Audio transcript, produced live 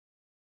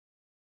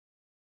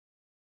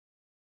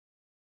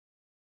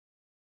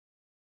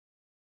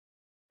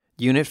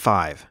Unit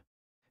 5,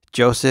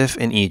 Joseph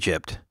in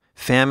Egypt,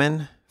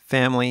 famine,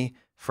 family,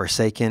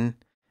 forsaken,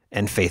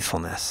 and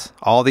faithfulness.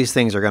 All these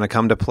things are going to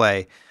come to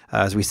play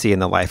as we see in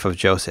the life of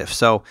Joseph.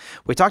 So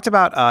we talked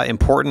about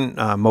important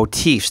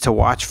motifs to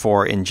watch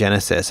for in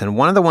Genesis. And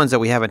one of the ones that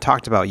we haven't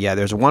talked about yet,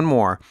 there's one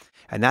more,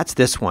 and that's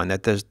this one,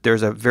 that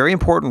there's a very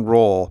important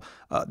role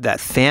that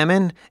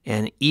famine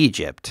and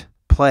Egypt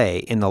play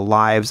in the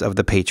lives of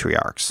the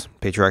patriarchs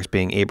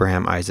being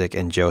Abraham, Isaac,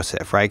 and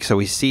Joseph, right? So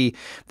we see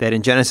that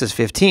in Genesis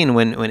 15,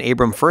 when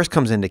Abram first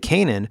comes into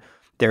Canaan,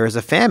 there is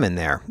a famine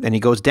there, and he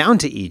goes down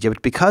to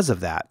Egypt because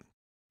of that.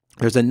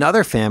 There's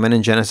another famine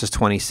in Genesis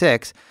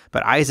 26,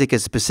 but Isaac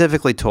is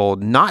specifically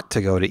told not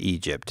to go to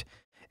Egypt.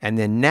 And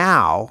then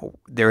now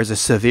there is a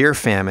severe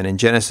famine in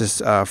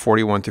Genesis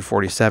 41 through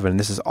 47.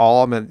 This is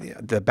all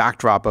the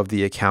backdrop of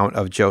the account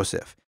of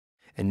Joseph.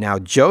 And now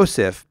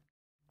Joseph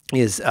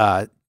is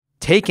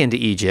taken to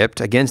Egypt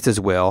against his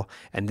will,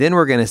 and then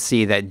we're going to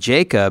see that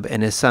Jacob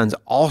and his sons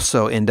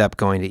also end up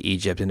going to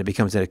Egypt, and it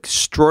becomes an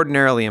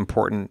extraordinarily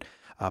important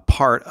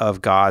part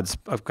of God's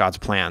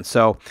plan.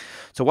 So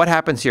what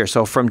happens here?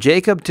 So from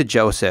Jacob to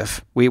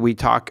Joseph, we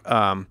talked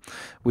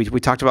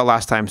about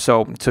last time.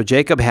 So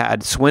Jacob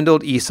had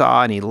swindled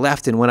Esau, and he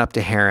left and went up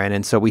to Haran.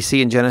 And so we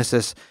see in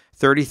Genesis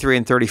 33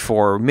 and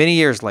 34, many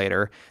years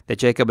later, that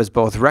Jacob is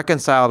both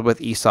reconciled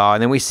with Esau,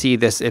 and then we see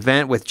this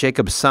event with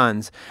Jacob's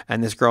sons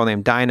and this girl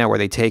named Dinah, where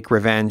they take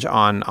revenge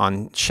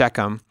on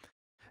Shechem.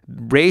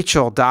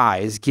 Rachel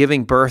dies,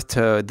 giving birth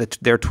to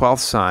their 12th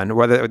son,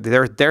 whether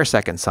their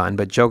second son,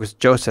 but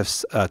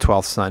Joseph's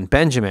 12th son,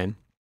 Benjamin.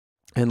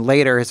 And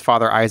later, his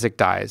father Isaac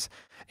dies,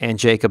 and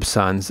Jacob's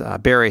sons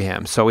bury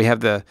him. So we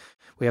have that.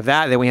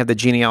 Then we have the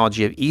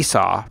genealogy of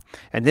Esau,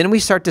 and then we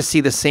start to see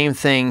the same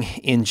thing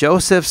in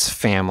Joseph's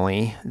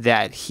family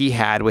that he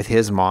had with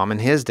his mom and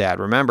his dad.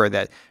 Remember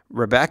that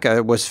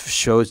Rebekah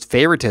shows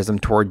favoritism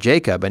toward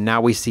Jacob, and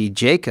now we see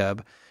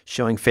Jacob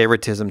showing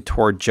favoritism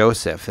toward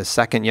Joseph, the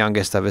second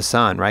youngest of his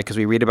son, right? Because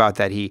we read about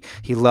that he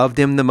loved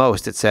him the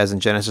most, it says in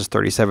Genesis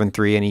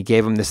 37:3, and he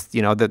gave him this,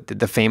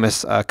 the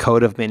famous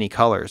coat of many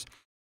colors.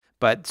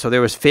 But so there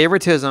was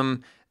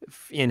favoritism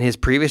in his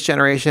previous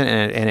generation,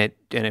 and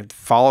it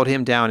followed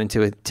him down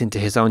into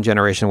his own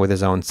generation with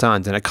his own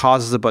sons, and it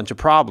causes a bunch of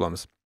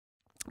problems.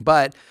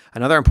 But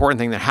another important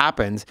thing that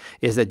happens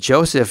is that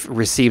Joseph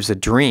receives a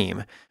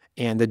dream,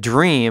 and the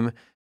dream,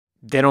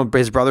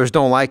 his brothers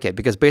don't like it,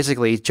 because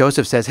basically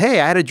Joseph says,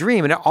 "Hey, I had a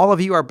dream, and all of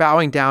you are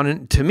bowing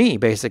down to me,"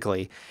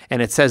 basically.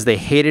 And it says they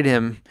hated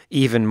him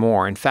even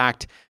more. In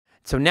fact,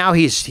 so now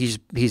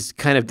he's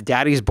kind of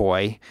daddy's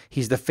boy.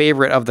 He's the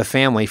favorite of the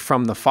family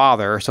from the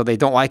father, so they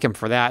don't like him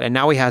for that. And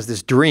now he has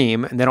this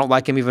dream, and they don't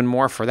like him even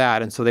more for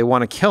that. And so they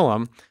want to kill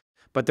him,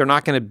 but they're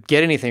not going to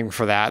get anything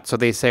for that. So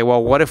they say,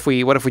 "Well, what if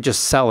we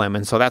just sell him?"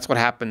 And so that's what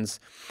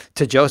happens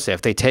to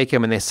Joseph. They take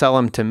him and they sell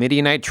him to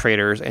Midianite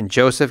traders, and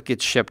Joseph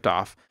gets shipped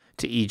off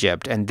to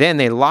Egypt. And then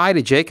they lie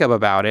to Jacob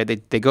about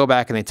it. They go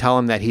back and they tell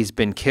him that he's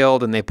been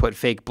killed, and they put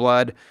fake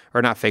blood,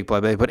 or not fake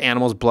blood, but they put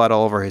animal's blood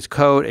all over his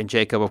coat. And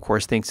Jacob, of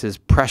course, thinks his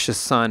precious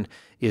son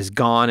is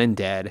gone and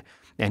dead,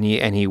 and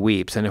he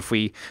weeps. And if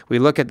we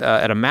look at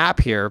a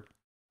map here,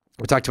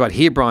 we talked about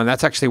Hebron.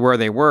 That's actually where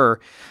they were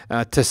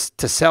to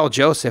sell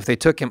Joseph. They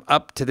took him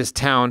up to this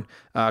town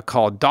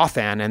called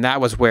Dothan, and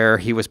that was where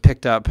he was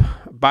picked up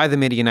by the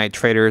Midianite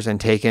traders and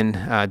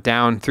taken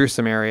down through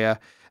Samaria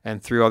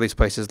and through all these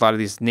places. A lot of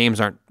these names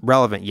aren't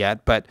relevant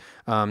yet, but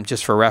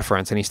just for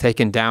reference. And he's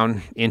taken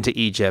down into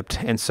Egypt.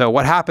 And so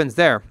what happens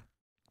there?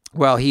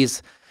 Well,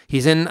 he's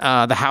in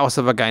the house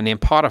of a guy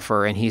named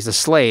Potiphar, and he's a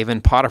slave.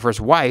 And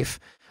Potiphar's wife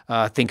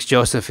thinks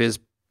Joseph is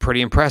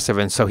pretty impressive,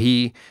 and so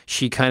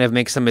she kind of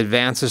makes some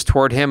advances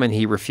toward him, and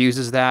he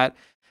refuses that.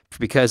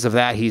 Because of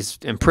that, he's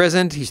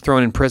imprisoned. He's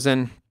thrown in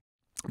prison.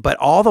 But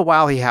all the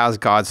while he has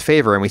God's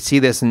favor, and we see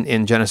this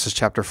in Genesis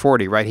chapter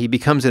 40, right? He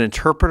becomes an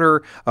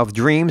interpreter of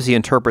dreams. He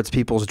interprets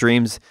people's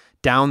dreams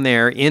down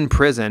there in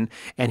prison,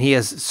 and he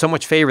has so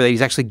much favor that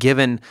he's actually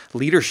given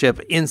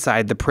leadership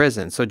inside the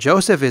prison. So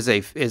Joseph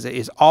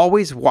is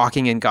always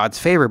walking in God's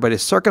favor, but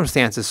his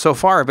circumstances so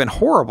far have been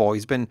horrible.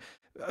 He's been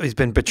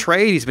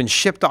betrayed. He's been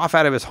shipped off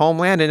out of his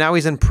homeland, and now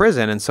he's in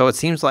prison. And so it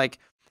seems like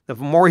the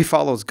more he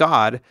follows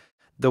God,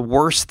 the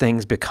worse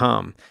things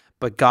become.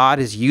 But God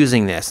is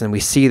using this, and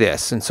we see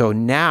this. And so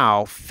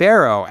now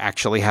Pharaoh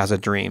actually has a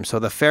dream. So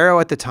the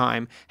Pharaoh at the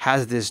time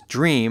has this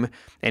dream,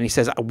 and he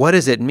says, "What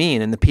does it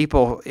mean?" And the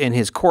people in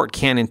his court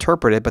can't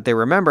interpret it, but they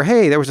remember,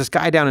 hey, there was this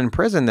guy down in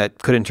prison that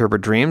could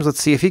interpret dreams. Let's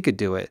see if he could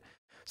do it.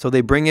 So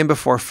they bring him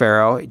before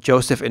Pharaoh.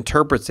 Joseph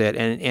interprets it,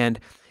 and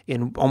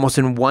almost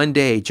in one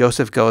day,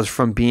 Joseph goes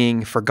from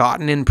being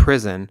forgotten in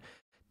prison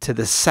to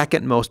the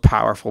second most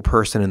powerful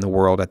person in the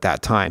world at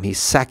that time. He's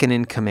second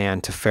in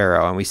command to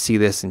Pharaoh, and we see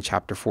this in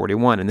chapter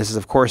 41. And this is,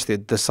 of course,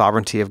 the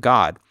sovereignty of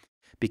God,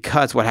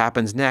 because what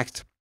happens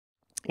next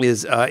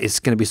is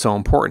going to be so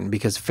important,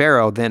 because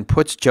Pharaoh then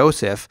puts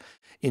Joseph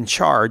in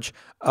charge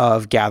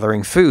of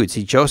gathering food.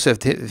 See,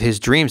 Joseph, his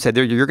dream said,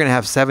 you're going to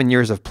have 7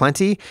 years of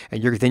plenty,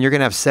 and then you're going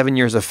to have 7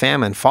 years of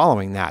famine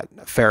following that,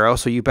 Pharaoh,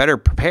 so you better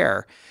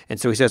prepare. And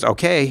so he says,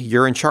 okay,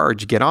 you're in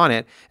charge, get on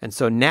it. And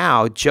so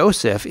now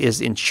Joseph is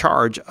in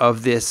charge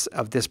of this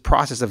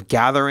process of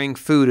gathering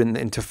food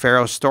into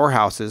Pharaoh's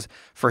storehouses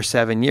for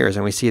 7 years.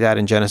 And we see that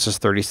in Genesis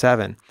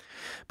 37.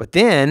 But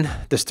then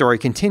the story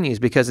continues,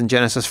 because in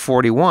Genesis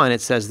 41,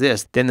 it says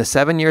this: then the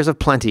 7 years of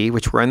plenty,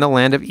 which were in the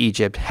land of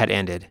Egypt, had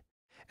ended,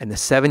 and the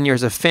 7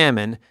 years of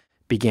famine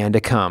began to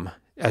come,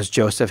 as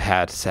Joseph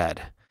had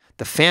said.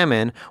 The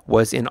famine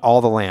was in all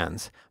the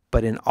lands,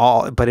 but in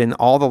all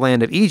the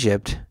land of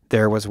Egypt,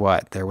 there was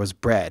what? There was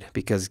bread,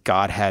 because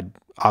God had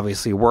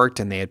obviously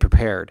worked and they had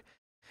prepared.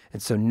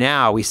 And so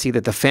now we see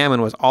that the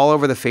famine was all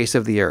over the face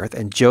of the earth,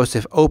 and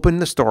Joseph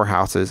opened the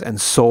storehouses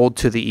and sold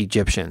to the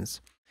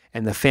Egyptians.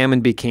 And the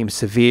famine became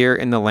severe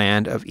in the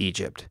land of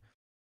Egypt.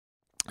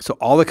 So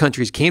all the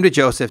countries came to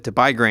Joseph to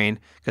buy grain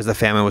because the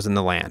famine was in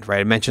the land,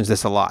 right? It mentions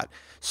this a lot.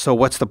 So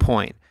what's the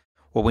point?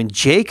 Well, when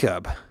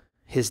Jacob,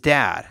 his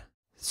dad,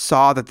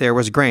 saw that there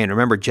was grain,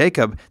 remember,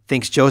 Jacob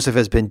thinks Joseph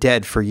has been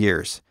dead for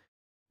years.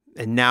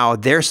 And now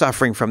they're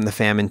suffering from the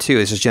famine too.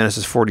 This is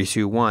Genesis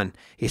 42:1.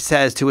 He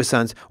says to his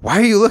sons, why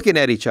are you looking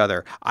at each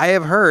other? I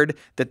have heard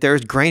that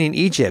there's grain in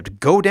Egypt.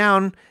 Go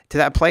down to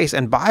that place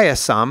and buy us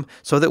some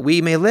so that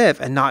we may live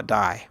and not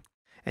die.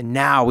 And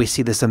now we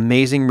see this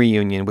amazing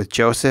reunion with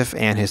Joseph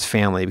and his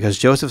family, because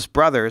Joseph's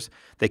brothers,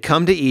 they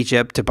come to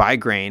Egypt to buy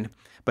grain,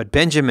 but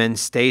Benjamin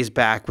stays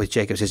back with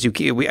Jacob. Says,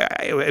 it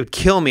would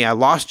kill me. I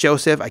lost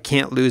Joseph. I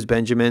can't lose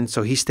Benjamin.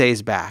 So he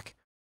stays back.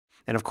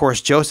 And of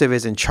course, Joseph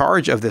is in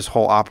charge of this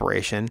whole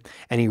operation,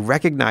 and he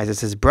recognizes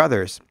his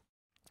brothers,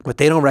 but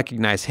they don't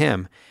recognize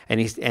him.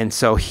 And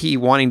so he,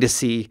 wanting to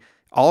see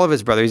all of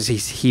his brothers,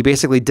 he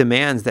basically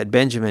demands that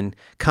Benjamin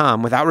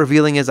come without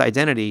revealing his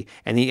identity.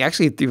 And he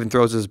actually even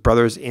throws his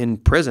brothers in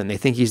prison. They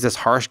think he's this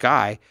harsh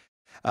guy.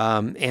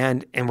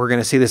 And we're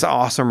going to see this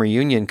awesome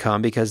reunion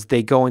come, because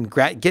they go and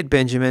get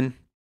Benjamin.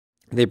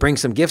 They bring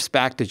some gifts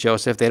back to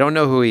Joseph. They don't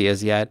know who he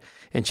is yet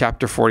in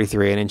chapter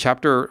 43. And in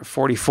chapter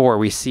 44,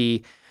 we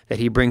see that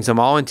he brings them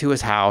all into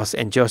his house,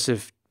 and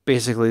Joseph,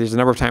 basically, there's a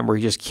number of times where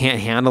he just can't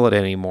handle it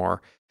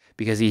anymore,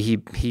 because he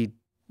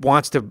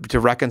wants to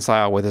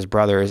reconcile with his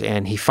brothers,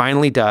 and he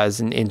finally does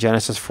in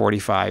Genesis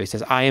 45. He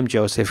says, I am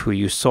Joseph, who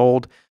you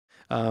sold,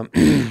 from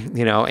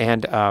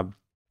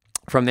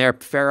there,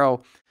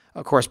 Pharaoh,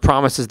 of course,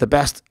 promises the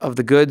best of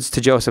the goods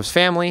to Joseph's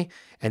family,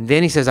 and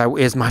then he says,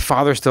 is my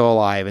father still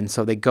alive? And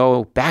so they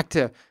go back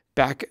to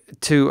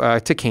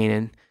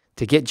Canaan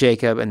to get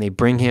Jacob, and they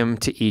bring him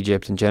to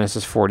Egypt in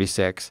Genesis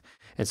 46.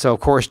 And so, of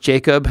course,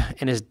 Jacob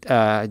and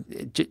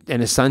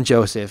his son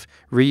Joseph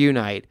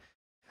reunite,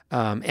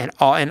 and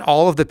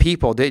all of the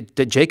people.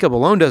 That Jacob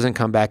alone doesn't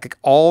come back.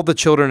 All the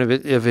children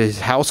of his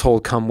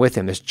household come with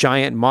him. This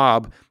giant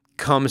mob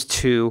comes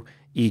to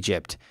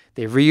Egypt.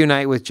 They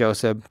reunite with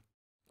Joseph,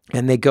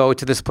 and they go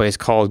to this place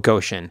called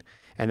Goshen,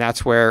 and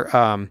that's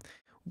where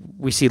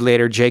we see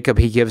later Jacob,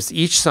 he gives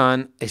each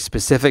son a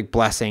specific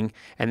blessing,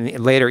 and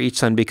later each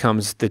son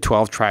becomes the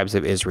 12 tribes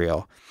of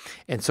Israel.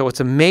 And so what's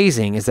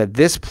amazing is that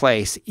this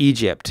place,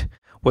 Egypt,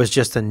 was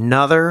just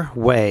another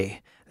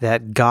way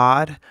that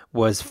God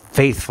was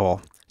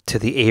faithful to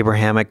the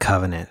Abrahamic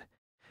covenant.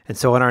 And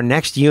so in our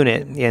next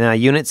unit,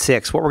 in Unit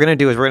 6, what we're going to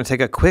do is we're going to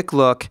take a quick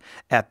look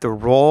at the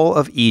role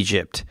of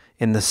Egypt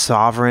in the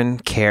sovereign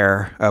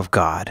care of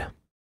God.